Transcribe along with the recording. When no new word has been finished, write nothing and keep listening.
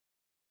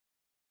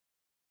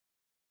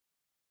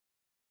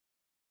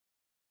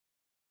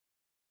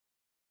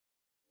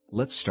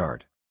Let's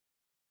start.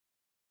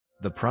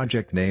 The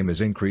project name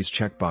is Increase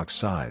Checkbox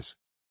Size.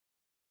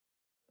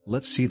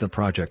 Let's see the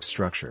project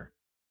structure.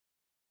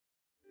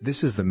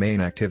 This is the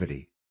main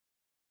activity.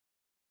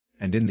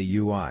 And in the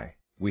UI,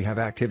 we have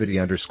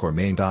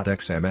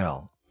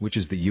activity_main.xml, which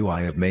is the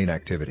UI of main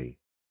activity.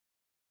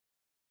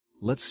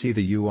 Let's see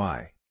the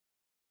UI.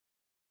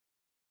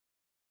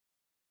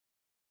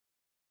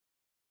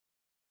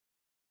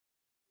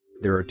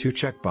 There are two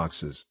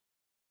checkboxes.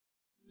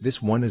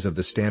 This one is of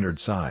the standard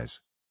size.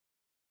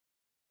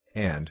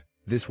 And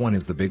this one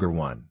is the bigger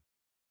one.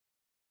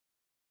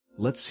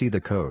 Let's see the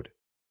code.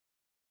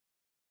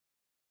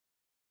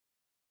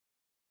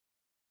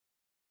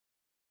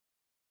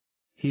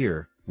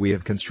 Here, we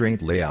have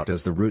constraint layout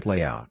as the root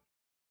layout.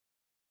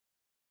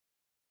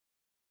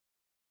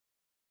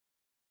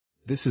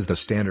 This is the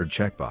standard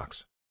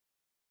checkbox.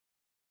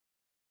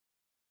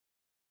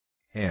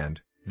 And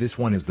this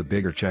one is the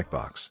bigger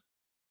checkbox.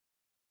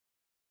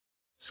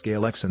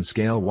 Scale X and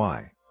Scale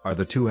Y are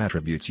the two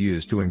attributes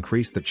used to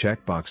increase the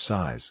checkbox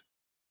size.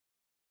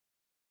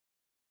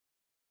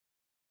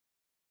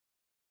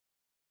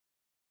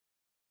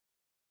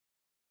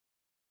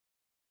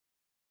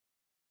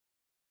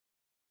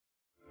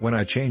 When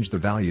I change the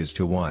values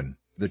to 1,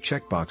 the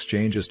checkbox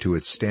changes to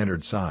its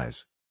standard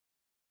size.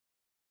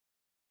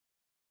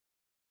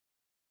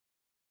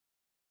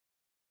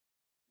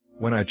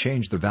 When I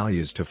change the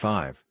values to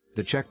 5,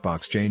 the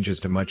checkbox changes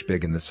to much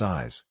big in the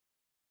size.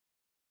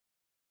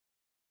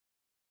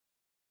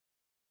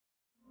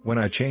 When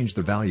I change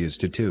the values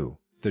to 2,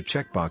 the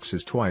checkbox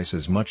is twice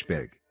as much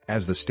big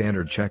as the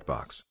standard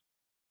checkbox.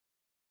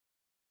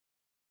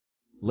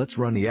 Let's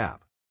run the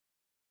app.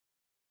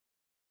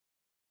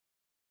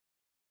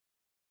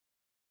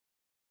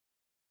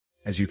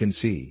 As you can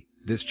see,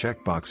 this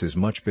checkbox is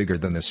much bigger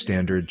than the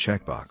standard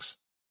checkbox.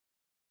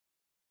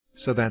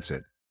 So that's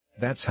it.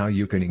 That's how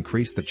you can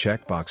increase the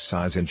checkbox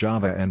size in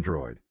Java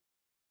Android.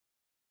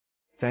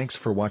 Thanks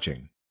for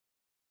watching.